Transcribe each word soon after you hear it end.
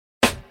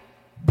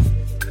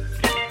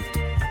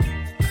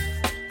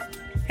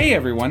Hey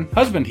everyone,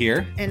 husband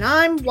here. And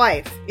I'm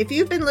wife. If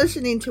you've been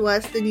listening to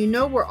us, then you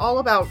know we're all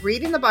about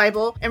reading the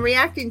Bible and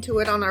reacting to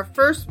it on our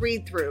first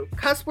read-through.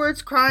 Cuss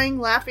words, crying,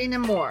 laughing,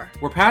 and more.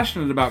 We're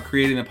passionate about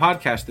creating a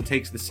podcast that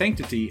takes the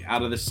sanctity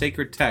out of the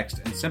sacred text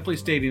and simply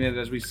stating it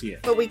as we see it.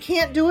 But we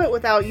can't do it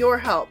without your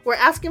help. We're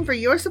asking for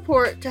your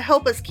support to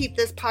help us keep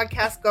this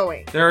podcast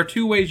going. There are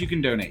two ways you can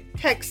donate.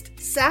 Text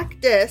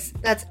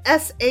SACDIS, that's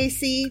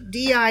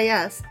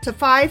SACDIS, to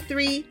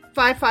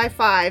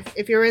 53555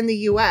 if you're in the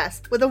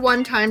U.S. with a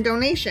one-time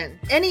donation.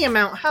 Any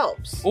amount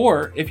helps.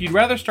 Or, if you'd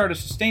rather start a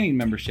sustaining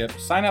membership,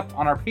 sign up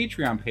on our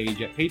Patreon page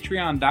at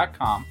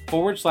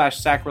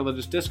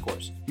patreon.com/sacrilegious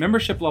discourse.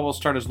 Membership levels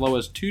start as low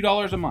as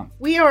 $2 a month.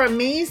 We are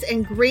amazed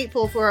and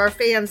grateful for our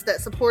fans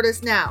that support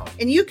us now,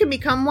 and you can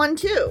become one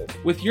too.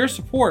 With your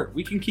support,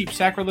 we can keep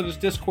Sacrilegious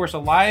Discourse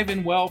alive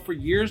and well for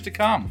years to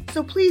come.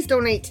 So please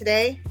donate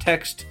today.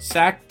 Text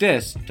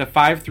SACDIS to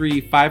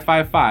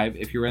 53555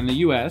 if you're in the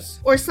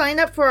U.S. Or sign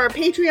up for our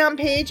Patreon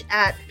page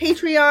at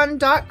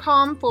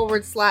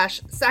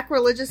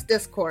patreon.com/sacrilegious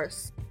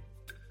discourse.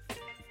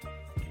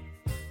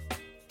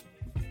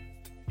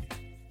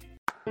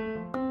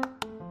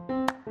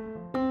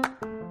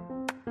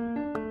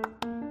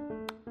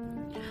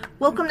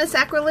 Welcome to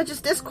Sacrilegious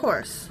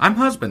Discourse. I'm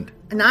husband.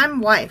 And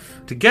I'm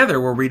wife.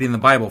 Together, we're reading the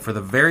Bible for the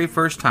very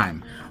first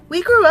time.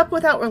 We grew up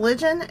without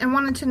religion and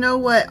wanted to know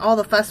what all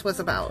the fuss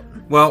was about.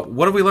 Well,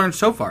 what have we learned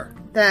so far?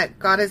 That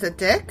God is a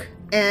dick,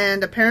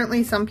 and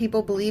apparently some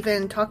people believe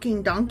in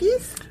talking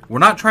donkeys? We're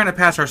not trying to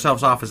pass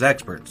ourselves off as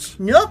experts.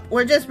 Nope,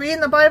 we're just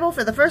reading the Bible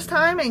for the first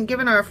time and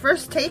giving our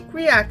first take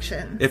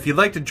reaction. If you'd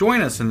like to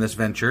join us in this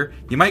venture,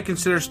 you might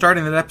consider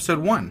starting at episode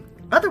 1.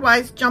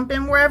 Otherwise, jump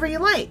in wherever you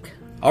like.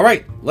 All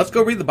right, let's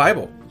go read the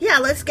Bible. Yeah,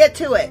 let's get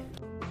to it.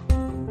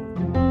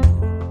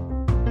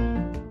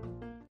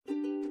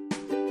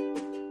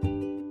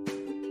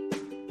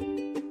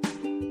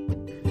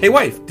 Hey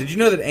wife, did you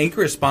know that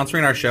Anchor is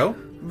sponsoring our show?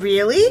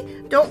 Really?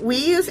 Don't we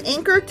use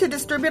Anchor to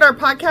distribute our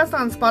podcast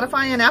on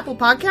Spotify and Apple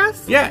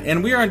Podcasts? Yeah,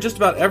 and we are on just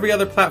about every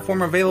other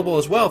platform available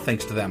as well,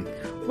 thanks to them.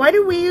 Why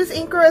do we use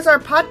Anchor as our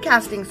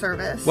podcasting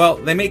service? Well,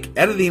 they make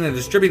editing and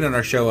distributing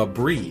our show a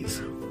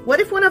breeze. What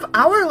if one of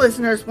our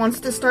listeners wants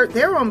to start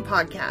their own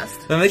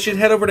podcast? Then they should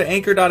head over to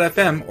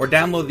anchor.fm or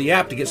download the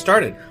app to get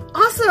started.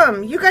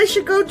 Awesome! You guys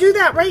should go do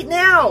that right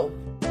now!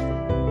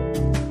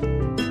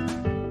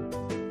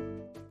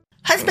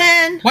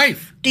 Husband!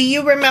 Wife! Do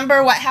you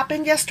remember what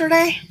happened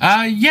yesterday?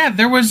 Yeah,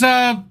 there was,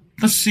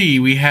 let's see,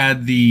 we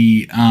had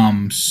the,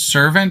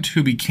 servant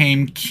who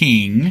became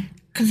king.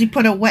 Because he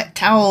put a wet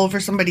towel over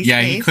somebody's face.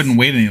 Yeah, he couldn't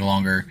wait any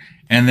longer.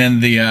 And then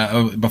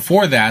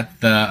before that,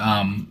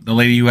 the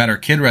lady who had her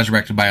kid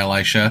resurrected by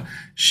Elisha,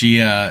 she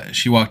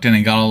walked in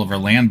and got all of her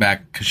land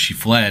back because she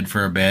fled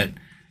for a bit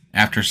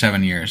after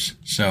 7 years.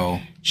 So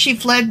she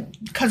fled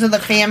because of the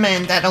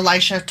famine that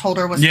Elisha told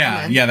her was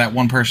coming. Yeah, that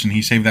one person.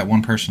 He saved that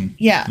one person.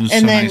 Yeah, it was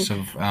and so then, nice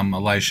of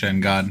Elisha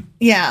and God.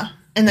 Yeah,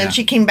 and then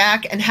she came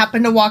back and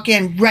happened to walk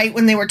in right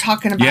when they were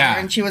talking about her,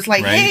 and she was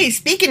like, "Hey,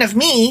 speaking of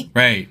me."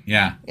 Right.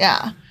 Yeah.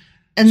 Yeah,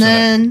 and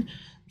then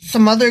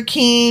some other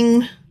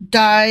king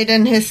died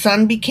and his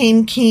son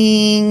became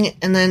king,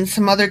 and then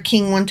some other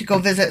king went to go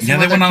visit some other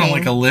king. Yeah, they went on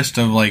like a list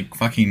of like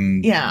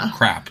fucking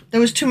crap. There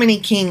was too many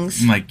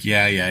kings. Like,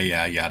 yada,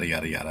 yada,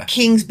 yada.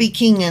 Kings be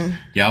kingin'.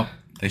 Yep,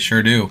 they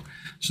sure do.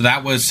 So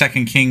that was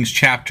 2 Kings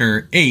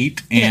chapter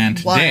 8, and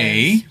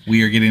today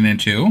we are getting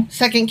into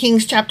 2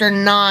 Kings chapter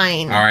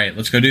 9. All right,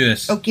 let's go do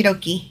this. Okie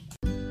dokie.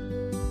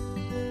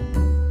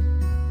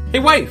 Hey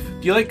wife,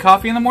 do you like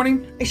coffee in the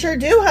morning? I sure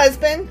do,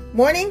 husband.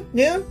 Morning,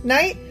 noon,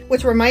 night.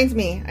 Which reminds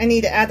me, I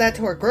need to add that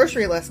to our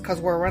grocery list because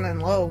we're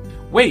running low.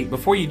 Wait,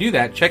 before you do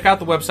that, check out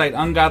the website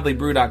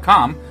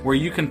ungodlybrew.com where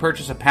you can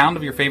purchase a pound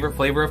of your favorite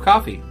flavor of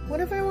coffee.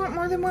 What if I want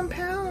more than 1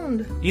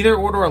 pound? Either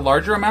order a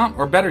larger amount,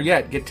 or better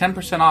yet, get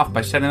 10% off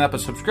by setting up a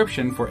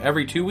subscription for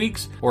every 2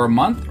 weeks, or a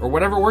month, or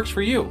whatever works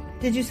for you.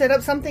 Did you set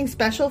up something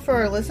special for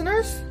our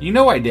listeners? You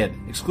know I did.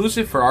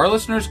 Exclusive for our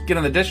listeners, get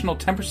an additional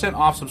 10%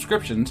 off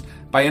subscriptions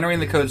by entering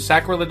the code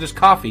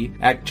SACRILEGIOUSCOFFEE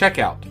at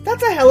checkout.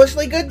 That's a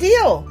hellishly good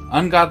deal.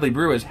 Ungodly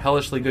Brew is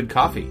hellishly good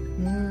coffee.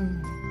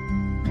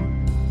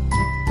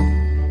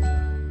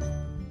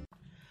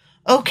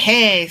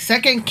 Okay,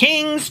 2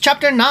 Kings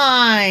chapter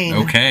 9.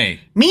 Okay.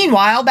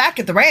 Meanwhile, back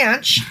at the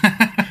ranch.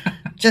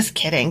 Just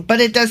kidding. But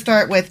it does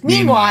start with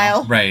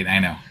meanwhile. Right, I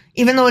know.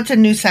 Even though it's a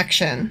new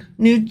section.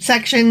 New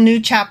section,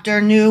 new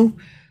chapter, new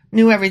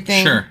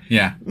everything. Sure,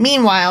 yeah.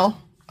 Meanwhile,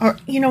 or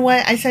you know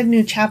what? I said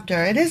new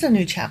chapter. It is a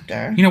new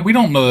chapter. You know, we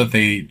don't know that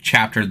they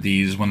chaptered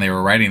these when they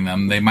were writing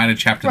them. They might have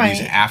chaptered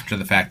these after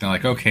the fact. They're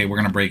like, okay, we're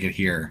going to break it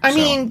here. I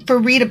mean, for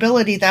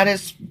readability, that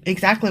is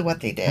exactly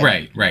what they did.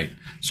 Right.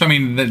 So, I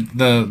mean,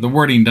 the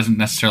wording doesn't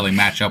necessarily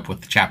match up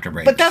with the chapter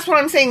breaks. But that's what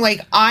I'm saying.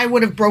 Like, I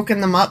would have broken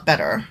them up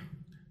better.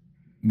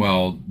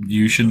 Well,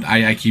 you should.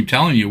 I keep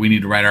telling you, we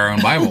need to write our own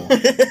Bible.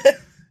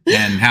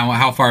 And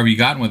how far have you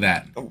gotten with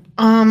that?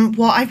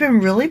 Well, I've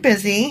been really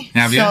busy.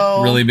 Have you?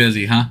 Really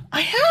busy, huh?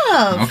 I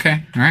have.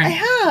 Okay, all right. I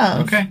have.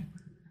 Okay.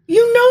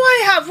 You know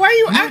I off. Why are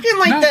you acting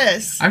like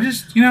this? I'm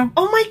just,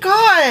 Oh my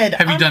God.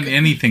 Have you done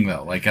anything,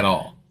 though, like, at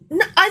all?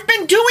 No, I've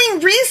been doing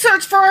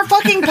research for our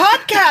fucking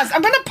podcast.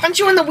 I'm going to punch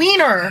you in the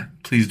wiener.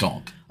 Please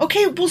don't.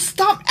 Okay, well,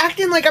 stop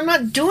acting like I'm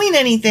not doing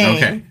anything.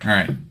 Okay, all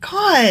right.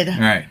 God. All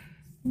right.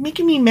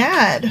 Making me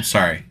mad.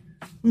 Sorry.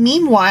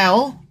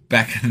 Meanwhile,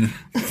 Back in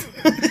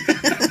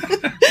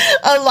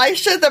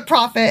Elisha the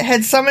prophet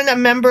had summoned a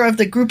member of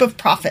the group of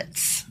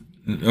prophets.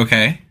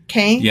 Okay.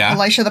 Okay? Yeah.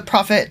 Elisha the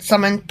prophet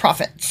summoned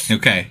prophets.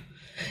 Okay.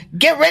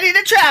 Get ready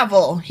to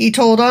travel, he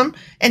told them,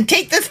 and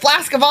take this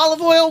flask of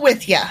olive oil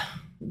with you.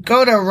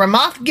 Go to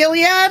Ramoth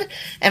Gilead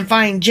and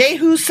find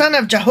Jehu, son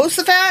of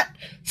Jehoshaphat,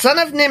 son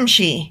of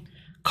Nimshi.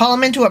 Call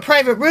him into a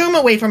private room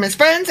away from his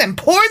friends and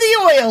pour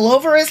the oil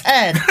over his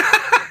head.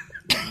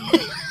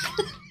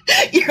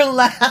 You're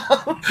loud.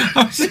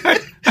 I'm sorry.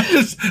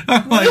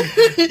 I'm like,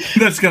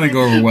 that's going to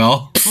go over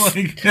well.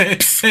 Like, hey,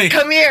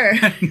 come here.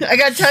 I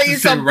got to tell you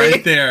stay something.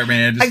 right there,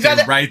 man. Just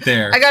stay right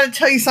there. I got to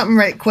tell you something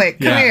right quick.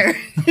 Come here.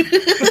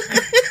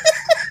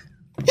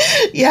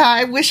 Yeah,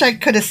 I wish I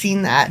could have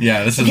seen that.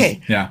 Yeah, this is,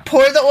 okay. Yeah.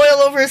 Pour the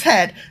oil over his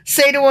head.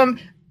 Say to him,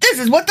 this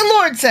is what the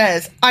Lord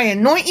says. I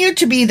anoint you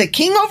to be the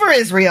king over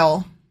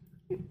Israel.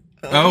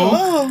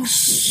 Oh.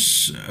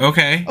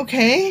 Okay.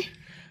 Okay.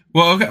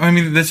 Well, okay. I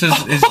mean, this is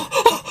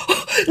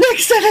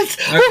next sentence.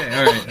 Okay,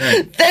 all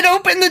right. Then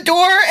open the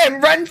door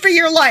and run for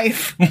your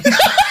life.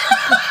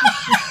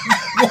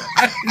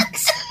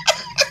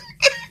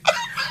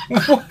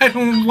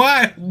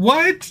 What?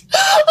 What?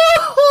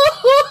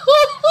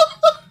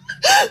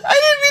 I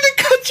didn't mean to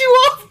cut you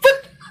off, but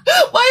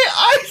my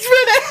eyes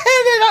ran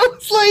ahead and I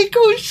was like,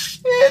 oh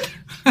shit.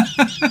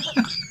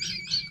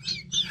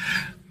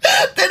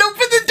 Then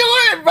open the door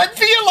and run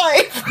for your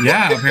life.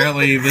 Yeah,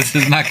 apparently this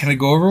is not going to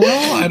go over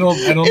well. I don't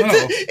know.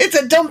 It's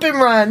a dump and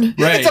run.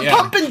 Right, it's a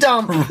pump and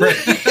dump. Right.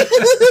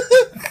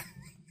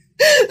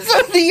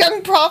 So the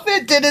young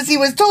prophet did as he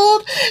was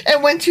told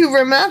and went to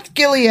Ramoth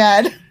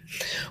Gilead.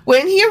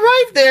 When he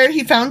arrived there,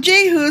 he found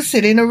Jehu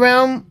sitting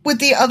around with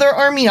the other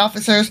army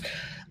officers.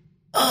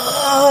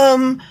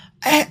 I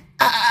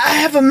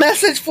have a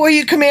message for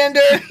you,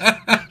 Commander,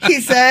 he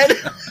said.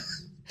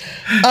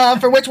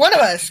 For which one of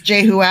us?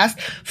 Jehu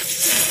asked.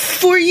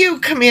 For you,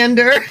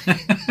 Commander,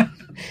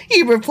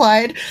 he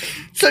replied.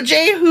 So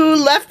Jehu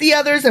left the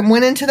others and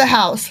went into the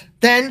house.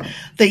 Then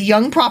the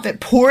young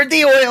prophet poured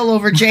the oil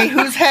over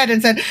Jehu's head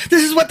and said,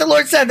 this is what the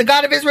Lord said. The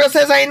God of Israel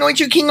says, I anoint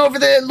you king over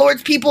the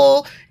Lord's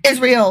people,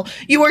 Israel.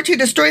 You are to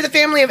destroy the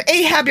family of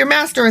Ahab, your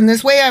master. In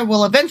this way, I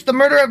will avenge the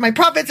murder of my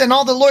prophets and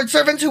all the Lord's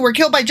servants who were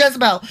killed by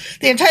Jezebel.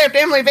 The entire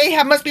family of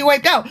Ahab must be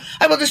wiped out.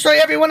 I will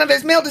destroy every one of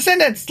his male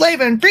descendants,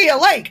 slave and free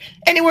alike,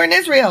 anywhere in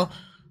Israel.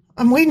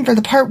 I'm waiting for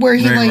the part where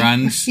he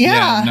runs.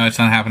 Yeah. No, it's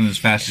not happening as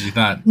fast as you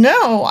thought.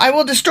 No, I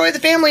will destroy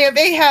the family of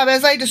Ahab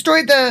as I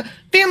destroyed the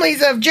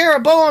families of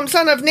Jeroboam,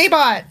 son of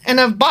Nabat, and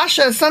of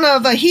Baasha, son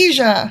of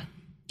Ahijah.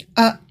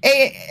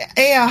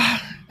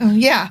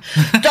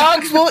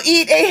 Dogs will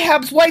eat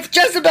Ahab's wife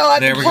Jezebel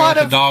at there the we plot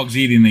go. of The dogs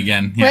eating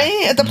again. Yeah.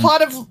 Right? At the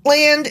plot of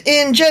land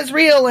in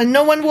Jezreel, and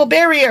no one will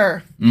bury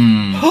her.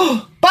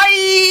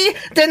 Bye!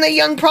 Then the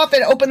young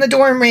prophet opened the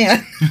door and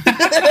ran.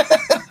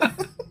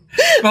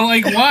 But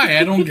like, why?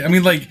 I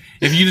mean, like,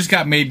 if you just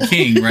got made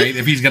king, right?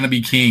 If he's gonna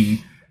be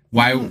king,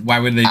 why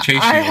would they chase you?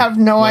 I have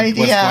no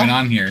idea. What's going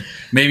on here?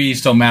 Maybe he's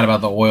still mad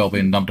about the oil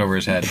being dumped over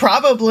his head.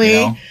 Probably.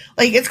 You know?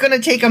 Like, it's going to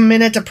take a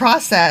minute to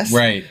process.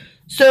 Right.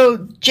 So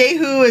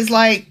Jehu is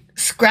like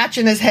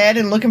scratching his head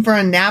and looking for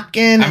a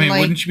napkin. I mean,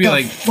 wouldn't you be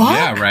like, fuck?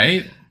 yeah,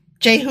 right?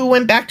 Jehu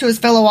went back to his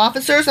fellow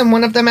officers, and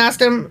one of them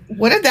asked him,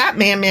 what did that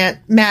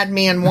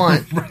madman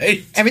want?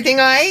 Right. Everything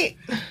all right?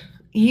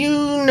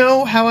 You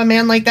know how a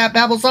man like that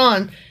babbles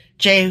on,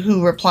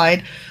 Jehu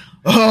replied.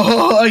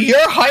 Oh,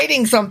 you're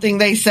hiding something,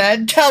 they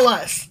said. Tell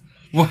us.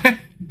 What?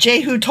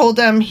 Jehu told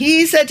them,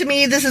 he said to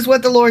me, this is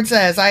what the Lord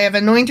says. I have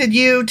anointed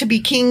you to be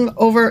king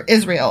over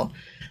Israel.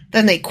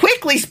 Then they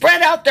quickly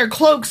spread out their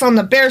cloaks on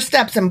the bare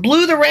steps and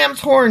blew the ram's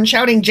horn,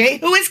 shouting,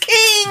 Jehu is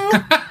king!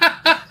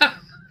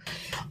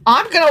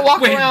 I'm going to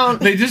walk around.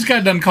 They just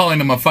got done calling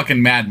him a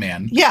fucking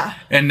madman. Yeah.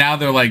 And now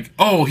they're like,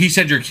 oh, he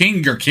said you're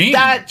king. You're king.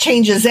 That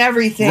changes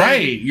everything.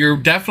 Right. You're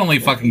definitely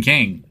fucking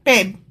king.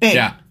 Babe.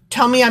 Yeah.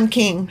 Tell me I'm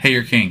king. Hey,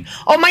 you're king.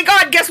 Oh my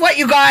God, guess what,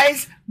 you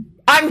guys?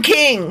 I'm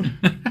king.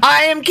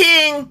 I am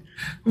king.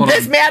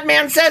 This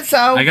madman said so.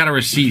 I got a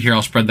receipt here.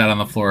 I'll spread that on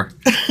the floor.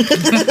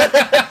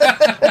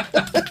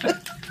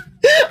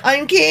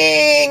 I'm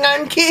king.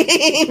 I'm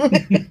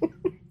king.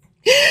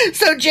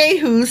 So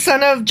Jehu,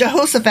 son of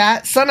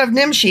Jehoshaphat, son of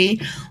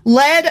Nimshi,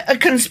 led a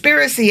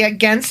conspiracy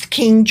against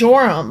King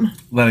Joram.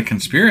 Led a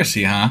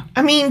conspiracy, huh?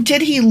 I mean,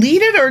 did he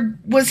lead it or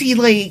was he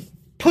like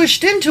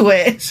pushed into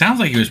it? Sounds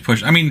like he was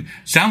pushed. I mean,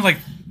 sounds like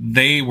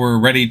they were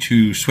ready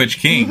to switch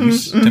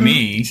kings to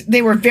me.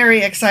 They were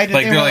very excited.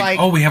 Like, they're like,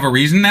 oh, we have a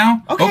reason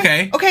now?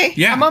 Okay. Okay.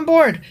 Yeah. I'm on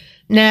board.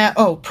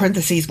 Now,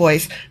 parentheses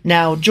voice.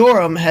 Now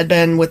Joram had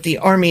been with the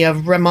army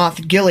of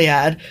Ramoth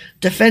Gilead,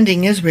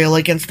 defending Israel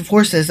against the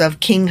forces of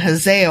King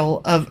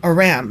Hazael of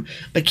Aram.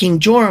 But King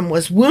Joram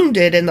was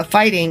wounded in the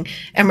fighting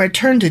and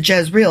returned to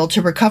Jezreel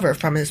to recover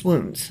from his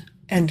wounds.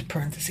 End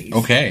parentheses.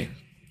 Okay.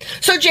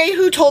 So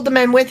Jehu told the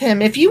men with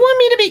him, if you want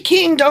me to be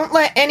king, don't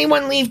let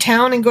anyone leave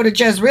town and go to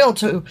Jezreel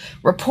to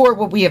report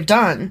what we have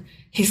done.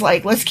 He's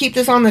like, let's keep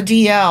this on the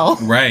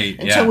DL. Right.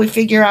 Until we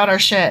figure out our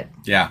shit.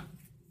 Yeah.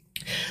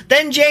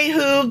 Then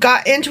Jehu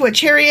got into a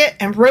chariot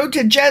and rode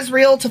to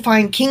Jezreel to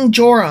find King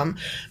Joram,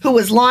 who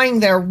was lying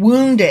there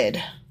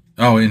wounded.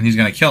 Oh, and he's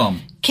going to kill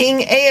him.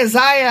 King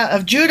Ahaziah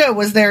of Judah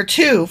was there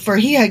too, for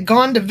he had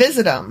gone to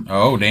visit him.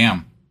 Oh,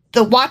 damn.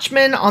 The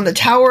watchman on the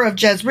tower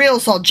of Jezreel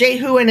saw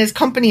Jehu and his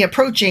company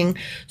approaching,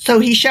 so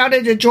he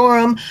shouted to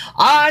Joram,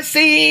 I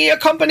see a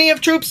company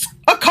of troops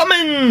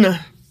a-coming.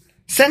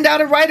 Send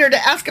out a rider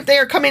to ask if they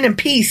are coming in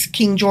peace,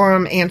 King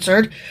Joram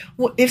answered.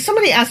 If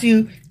somebody asks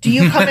you, do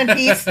you come in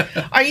peace?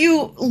 Are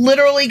you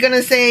literally going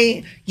to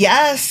say,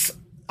 yes,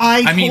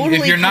 I mean, totally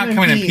if you're not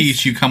coming in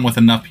peace, you come with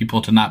enough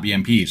people to not be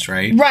in peace,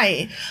 right?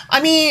 Right.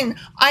 I mean,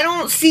 I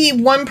don't see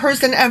one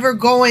person ever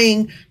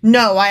going,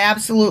 no, I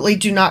absolutely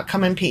do not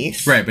come in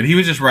peace. Right, but he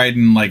was just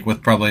riding, like,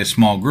 with probably a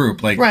small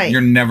group. Like, right. You're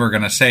never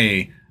going to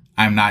say,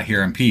 I'm not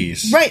here in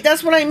peace. Right,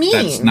 that's what I mean.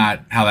 That's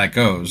not how that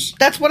goes.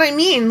 That's what I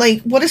mean.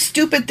 Like, what a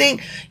stupid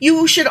thing.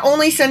 You should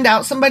only send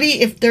out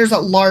somebody if there's a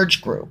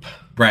large group.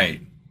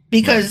 Right.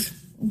 Because,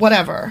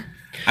 whatever.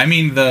 I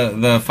mean,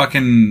 the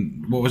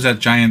fucking, what was that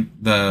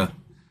giant, the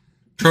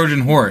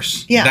Trojan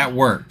horse. Yeah. That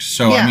worked.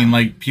 So, I mean,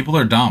 like, people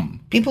are dumb.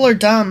 People are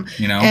dumb.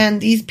 You know? And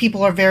these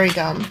people are very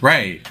dumb.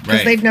 Right,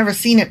 Because they've never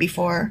seen it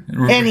before.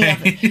 Right. Any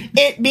of it.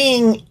 It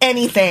being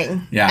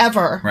anything. Yeah.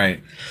 Ever.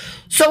 Right.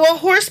 So a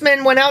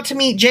horseman went out to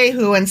meet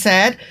Jehu and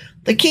said,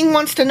 the king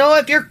wants to know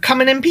if you're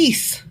coming in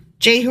peace.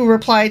 Jehu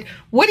replied,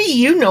 what do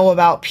you know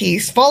about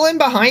peace? Fall in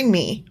behind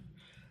me.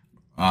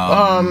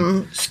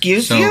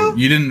 Excuse you? So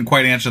you didn't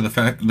quite answer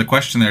the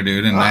question there,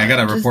 dude, and I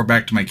got to report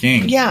back to my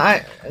king.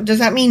 Yeah, does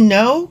that mean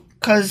no?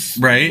 Because,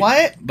 right?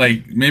 What?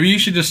 Like, maybe you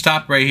should just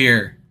stop right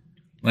here,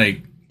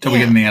 like, till we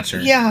get an answer.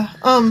 Yeah,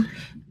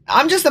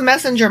 I'm just a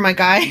messenger, my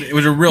guy. It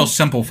was a real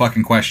simple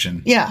fucking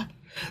question. Yeah.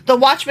 The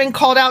watchman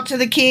called out to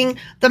the king,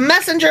 the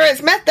messenger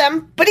has met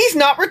them, but he's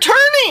not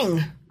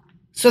returning.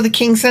 So the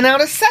king sent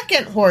out a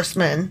second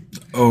horseman.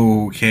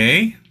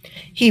 Okay.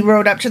 He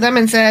rode up to them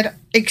and said,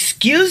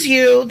 excuse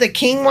you, the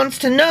king wants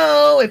to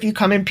know if you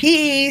come in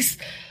peace.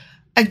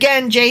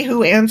 Again,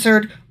 Jehu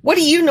answered, what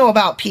do you know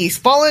about peace?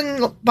 Fall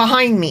in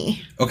behind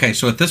me. Okay,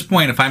 so at this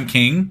point, if I'm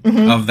king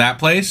of that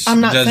place, I'm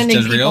not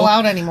sending people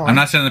out anymore. I'm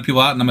not sending the people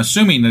out, and I'm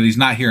assuming that he's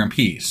not here in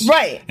peace.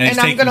 Right. And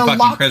I'm going to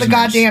lock the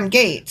goddamn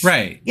gates.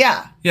 Right.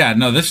 Yeah. Yeah,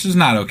 no, this is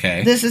not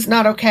okay. This is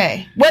not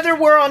okay. Whether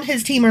we're on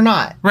his team or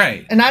not.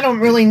 Right. And I don't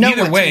really know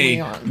Either what way, team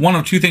we're on. One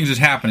of two things is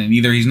happening.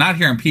 Either he's not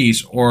here in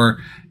peace, or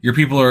your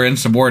people are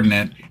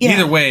insubordinate. Yeah.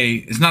 Either way,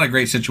 it's not a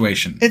great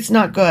situation. It's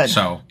not good.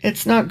 So.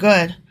 It's not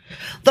good.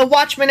 The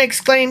watchman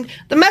exclaimed,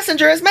 the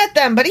messenger has met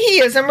them, but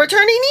he isn't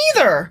returning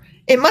either.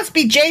 It must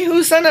be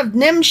Jehu, son of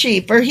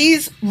Nimshi, for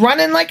he's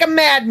running like a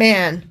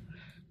madman.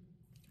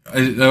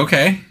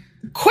 Okay.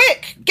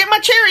 Quick, get my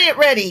chariot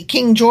ready,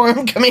 King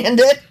Joram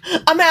commanded.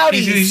 I'm out.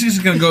 He's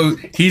just gonna go.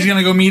 He's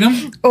gonna go meet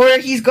him, or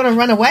he's gonna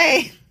run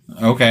away.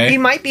 Okay. He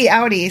might be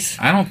outies.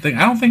 I don't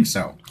think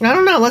so. I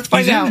don't know. Let's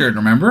find out. He's injured,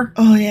 remember?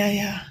 Oh,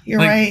 yeah. You're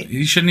right.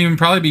 He shouldn't even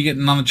probably be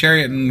getting on the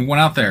chariot and went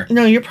out there.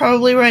 No, you're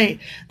probably right.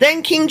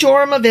 Then King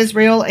Joram of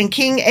Israel and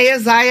King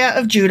Ahaziah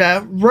of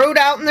Judah rode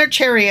out in their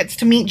chariots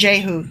to meet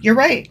Jehu. You're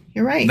right.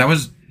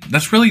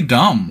 That's really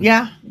dumb.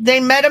 Yeah. They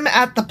met him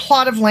at the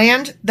plot of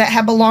land that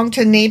had belonged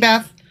to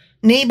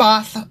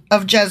Naboth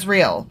of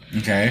Jezreel.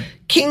 Okay.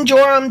 King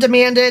Joram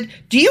demanded,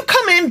 do you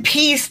come in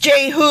peace,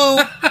 Jehu?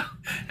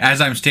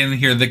 As I'm standing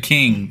here, the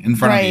king, in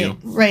front of you.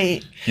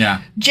 Right.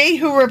 Yeah.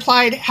 Jehu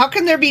replied, how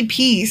can there be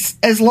peace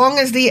as long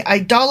as the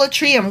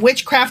idolatry and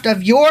witchcraft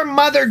of your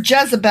mother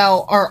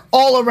Jezebel are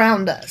all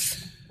around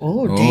us?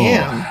 Oh,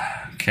 damn.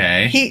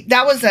 Okay.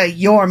 That was a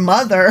your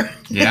mother.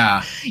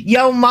 Yeah.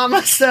 Yo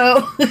mama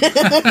so.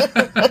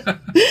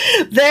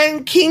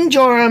 Then King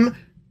Joram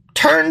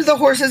turned the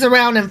horses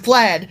around and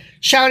fled,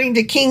 shouting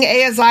to King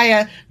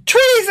Ahaziah,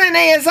 treason,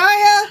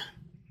 Ahaziah!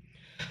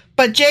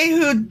 But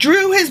Jehu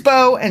drew his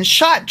bow and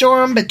shot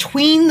Joram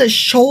between the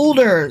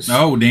shoulders.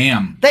 Oh,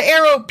 damn. The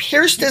arrow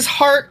pierced his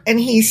heart, and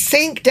he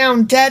sank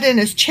down dead in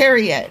his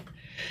chariot.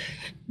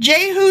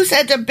 Jehu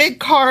said to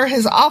Bidkar,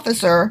 his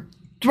officer,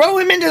 throw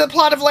him into the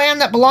plot of land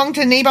that belonged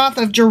to Naboth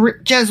of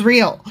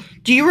Jezreel.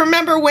 Do you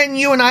remember when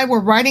you and I were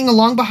riding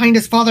along behind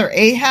his father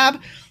Ahab?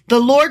 The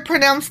Lord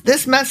pronounced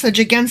this message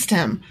against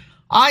him.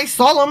 I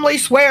solemnly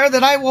swear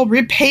that I will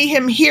repay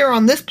him here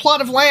on this plot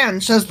of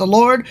land, says the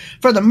Lord,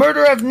 for the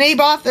murder of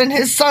Naboth and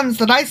his sons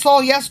that I saw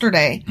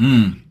yesterday.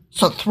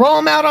 So throw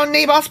him out on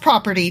Naboth's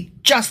property,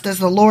 just as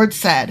the Lord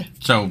said.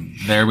 So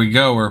there we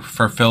go. We're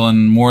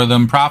fulfilling more of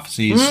them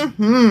prophecies.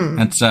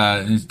 That's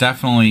it's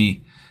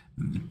definitely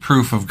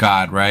proof of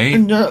God, right?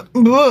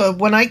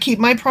 When I keep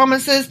my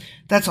promises,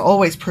 That's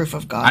always proof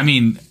of God. I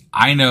mean,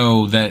 I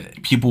know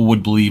that people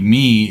would believe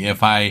me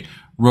if I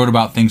wrote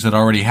about things that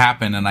already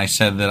happened and I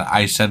said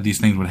these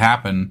things would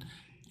happen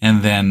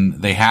and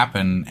then they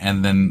happen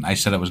and then I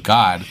said it was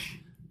God.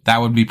 That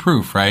would be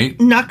proof, right?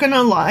 Not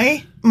gonna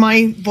lie,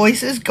 my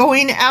voice is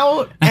going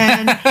out,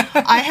 and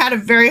I had a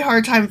very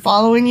hard time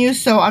following you,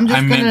 so I'm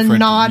just gonna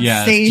nod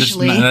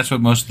sagely. That's what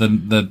most of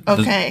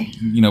okay.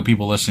 the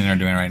people listening are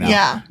doing right now.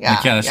 Yeah.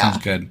 That sounds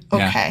good.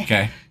 Okay. Yeah,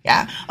 okay.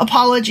 Yeah.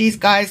 Apologies,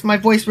 guys. My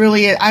voice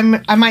really. I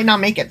might not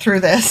make it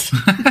through this.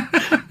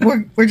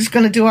 We're just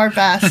gonna do our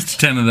best.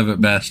 Tentative at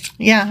best.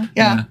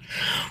 Yeah.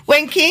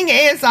 When King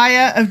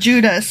Ahaziah of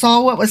Judah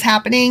saw what was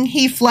happening,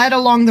 he fled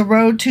along the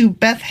road to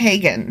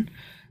Beth-Hagen.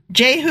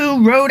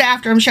 Jehu rode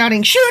after him,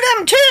 shouting, "Shoot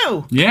him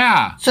too!"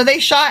 Yeah. So they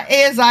shot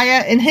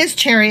Ahaziah in his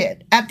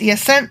chariot at the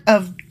ascent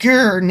of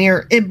Gur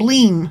near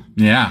Ibleam.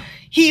 Yeah.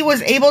 He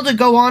was able to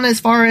go on as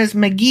far as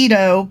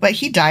Megiddo, but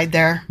he died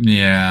there.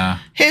 Yeah.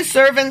 His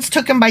servants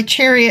took him by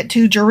chariot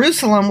to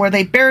Jerusalem, where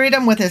they buried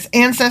him with his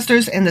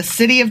ancestors in the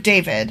city of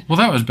David. Well,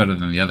 that was better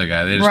than the other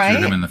guy. They just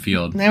threw him in the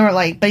field. They were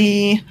like,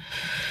 Ahaziah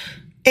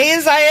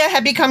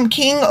had become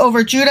king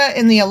over Judah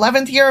in the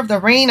 11th year of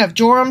the reign of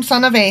Joram,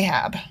 son of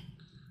Ahab.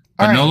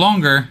 But no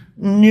longer.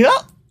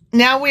 Nope.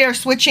 Now we are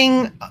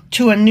switching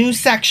to a new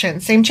section.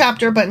 Same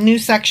chapter, but new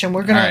section.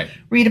 We're going to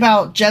read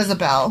about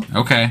Jezebel.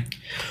 Okay.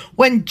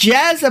 When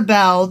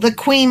Jezebel, the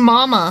queen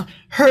mama,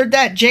 heard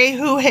that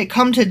Jehu had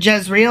come to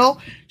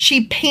Jezreel,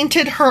 she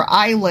painted her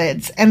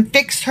eyelids and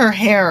fixed her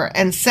hair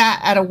and sat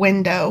at a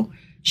window.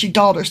 She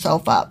dolled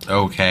herself up.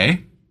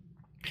 Okay.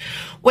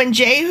 When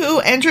Jehu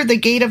entered the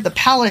gate of the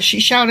palace,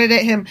 she shouted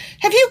at him,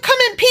 "Have you come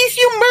in peace,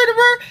 you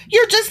murderer?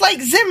 You're just like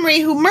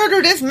Zimri, who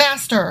murdered his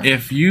master."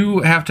 If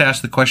you have to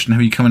ask the question,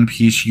 "Have you come in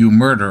peace, you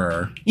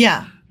murderer?"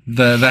 Yeah.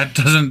 That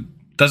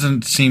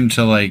doesn't seem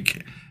to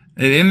like...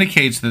 It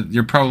indicates that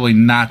you're probably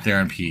not there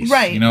in peace.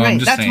 Right, right. I'm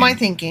just That's saying. my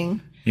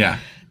thinking. Yeah.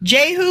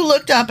 Jehu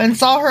looked up and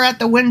saw her at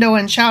the window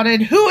and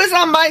shouted, "Who is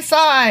on my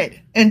side?"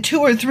 And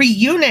 2 or 3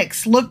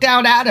 eunuchs looked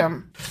out at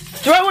him.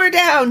 "Throw her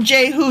down,"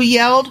 Jehu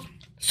yelled.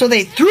 So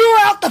they threw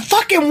her out the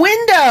fucking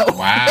window.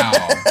 Wow.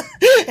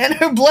 And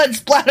her blood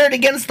splattered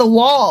against the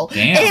wall.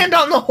 Damn. And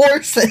on the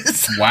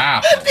horses.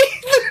 Wow. They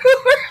threw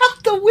her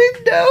out the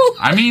window.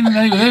 I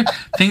mean,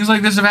 things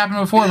like this have happened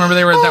before. Remember,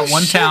 they were at that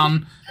one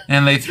town,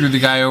 and they threw the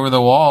guy over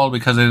the wall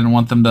because they didn't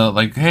want them to,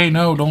 like, "Hey,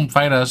 no, don't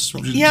fight us.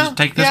 Just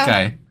take this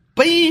guy."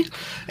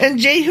 And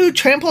Jehu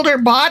trampled her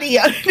body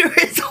under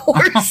his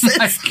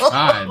horses. Oh,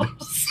 my God.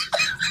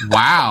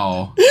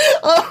 Wow.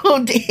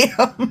 Oh,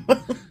 damn.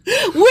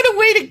 What a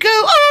way to go.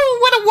 Oh,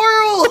 what a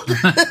world.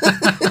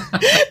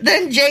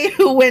 Then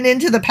Jehu went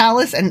into the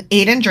palace and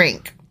ate and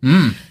drank.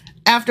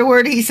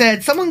 Afterward, he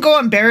said, "Someone go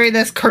and bury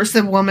this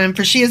cursed woman,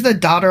 for she is the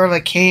daughter of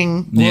a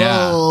king."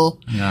 Whoa.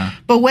 Yeah.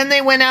 But when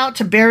they went out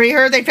to bury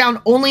her, they found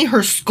only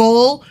her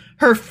skull,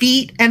 her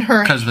feet, and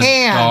her hands. Because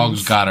the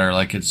dogs got her,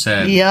 like it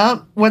said.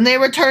 Yep. When they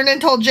returned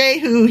and told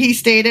Jehu, he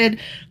stated,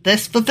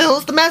 "This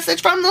fulfills the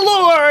message from the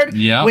Lord,"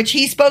 which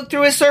he spoke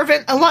through his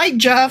servant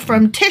Elijah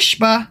from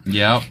Tishba.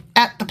 Yep.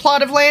 "At the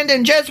plot of land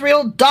in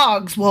Jezreel,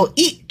 dogs will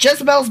eat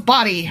Jezebel's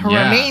body. Her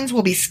remains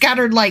will be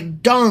scattered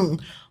like dung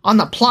on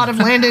the plot of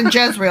land in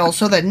Jezreel,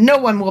 so that no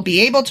one will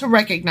be able to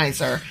recognize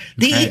her."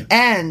 The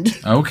end.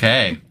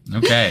 Okay.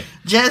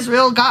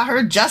 Jezreel got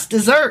her just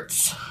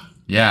desserts.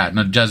 Yeah,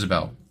 no,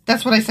 Jezebel.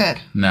 That's what I said.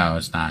 No,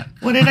 it's not.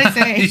 What did I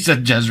say? He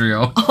said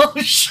Jezreel. Oh,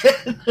 shit.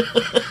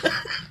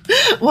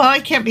 Well, I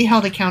can't be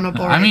held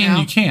accountable right now.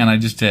 You can. I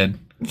just did.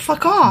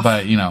 Fuck off.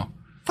 But,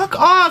 Fuck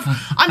off.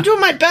 I'm doing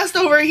my best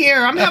over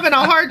here. I'm having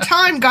a hard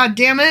time, God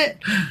damn it.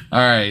 All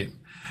right.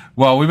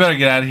 Well, we better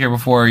get out of here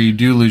before you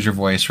do lose your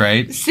voice,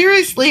 right?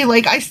 Seriously,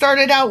 like, I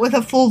started out with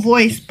a full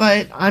voice,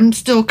 but I'm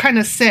still kind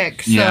of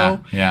sick. So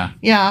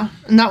yeah,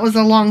 and that was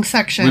a long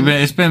section.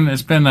 It's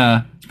been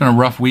a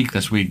rough week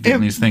this week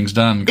getting these things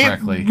done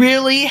correctly. It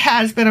really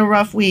has been a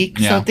rough week.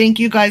 Yeah. So thank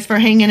you guys for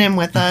hanging in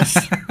with us.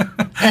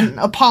 And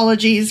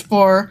apologies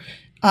for,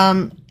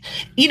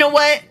 you know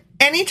what?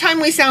 Anytime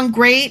we sound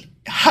great,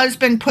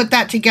 husband put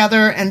that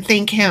together and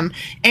thank him.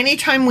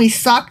 Anytime we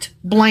sucked,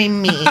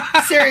 blame me.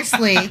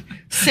 Seriously.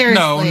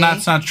 No,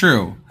 that's not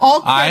true.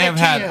 All credit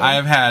to you. I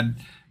have had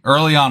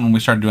early on when we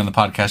started doing the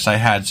podcast, I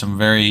had some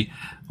very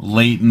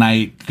late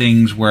night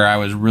things where I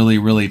was really,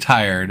 really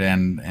tired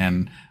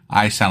and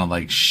I sounded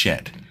like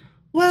shit.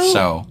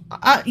 Well,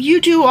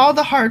 you do all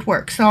the hard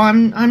work, so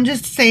I'm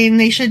just saying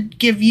they should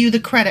give you the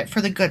credit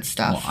for the good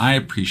stuff. Well, I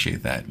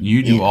appreciate that.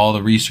 You do all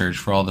the research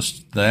for all the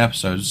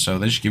episodes, so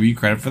they should give you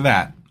credit for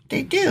that.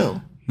 They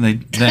do.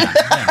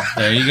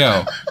 There you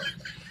go.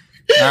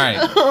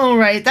 All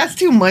right. That's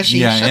too mushy.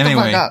 Yeah, Shut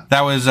anyway, the fuck up.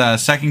 that was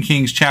 2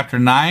 Kings chapter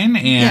 9,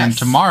 and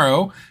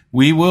tomorrow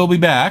we will be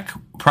back,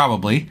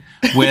 probably,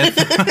 with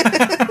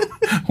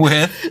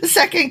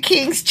 2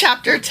 Kings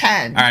chapter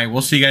 10. All right,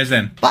 we'll see you guys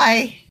then.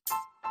 Bye.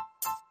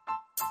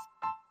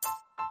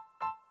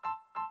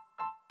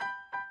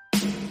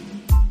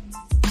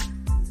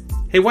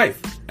 Hey,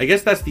 wife, I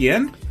guess that's the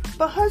end?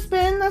 But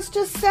husband, that's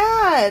just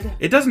sad.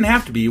 It doesn't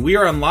have to be. We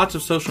are on lots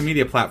of social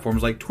media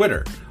platforms like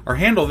Twitter. Our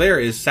handle there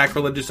is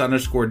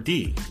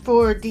sacrilegious_D.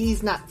 For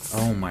D's nuts.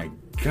 Oh my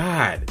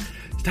God.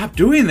 Stop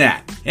doing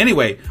that.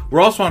 Anyway, we're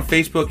also on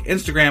Facebook,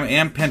 Instagram,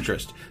 and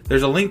Pinterest.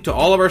 There's a link to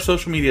all of our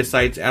social media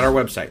sites at our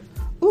website.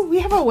 Ooh, we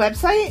have a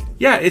website?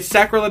 Yeah, it's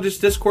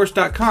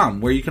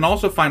sacrilegiousdiscourse.com, where you can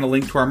also find a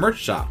link to our merch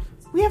shop.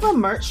 We have a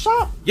merch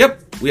shop?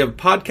 Yep, we have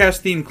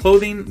podcast-themed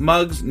clothing,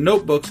 mugs,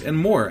 notebooks, and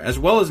more, as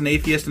well as an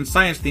atheist and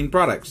science-themed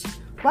products.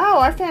 Wow,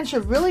 our fans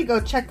should really go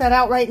check that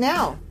out right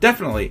now.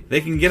 Definitely.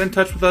 They can get in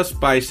touch with us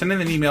by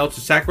sending an email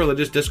to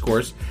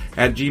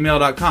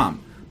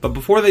sacrilegiousdiscourse@gmail.com. But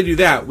before they do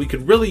that, we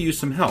could really use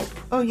some help.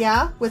 Oh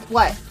yeah? With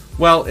what?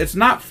 Well, it's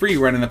not free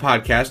running the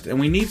podcast, and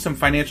we need some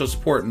financial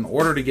support in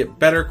order to get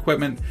better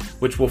equipment,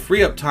 which will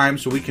free up time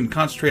so we can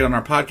concentrate on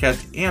our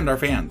podcast and our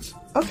fans.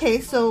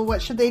 Okay, so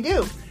what should they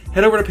do?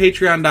 Head over to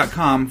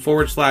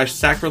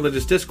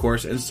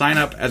patreon.com/sacrilegiousdiscourse and sign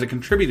up as a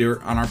contributor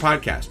on our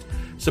podcast.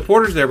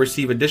 Supporters there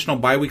receive additional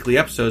bi-weekly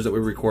episodes that we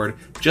record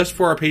just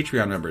for our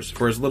Patreon members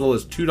for as little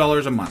as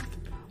 $2 a month.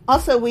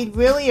 Also, we'd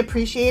really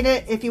appreciate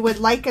it if you would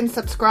like and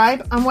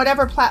subscribe on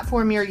whatever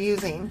platform you're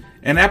using.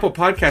 And Apple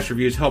Podcast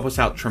reviews help us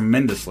out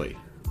tremendously.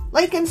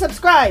 Like and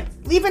subscribe.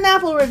 Leave an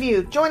Apple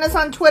review. Join us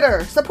on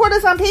Twitter. Support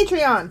us on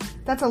Patreon.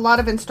 That's a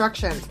lot of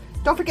instructions.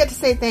 Don't forget to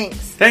say thanks.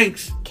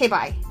 Thanks. Okay,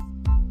 bye.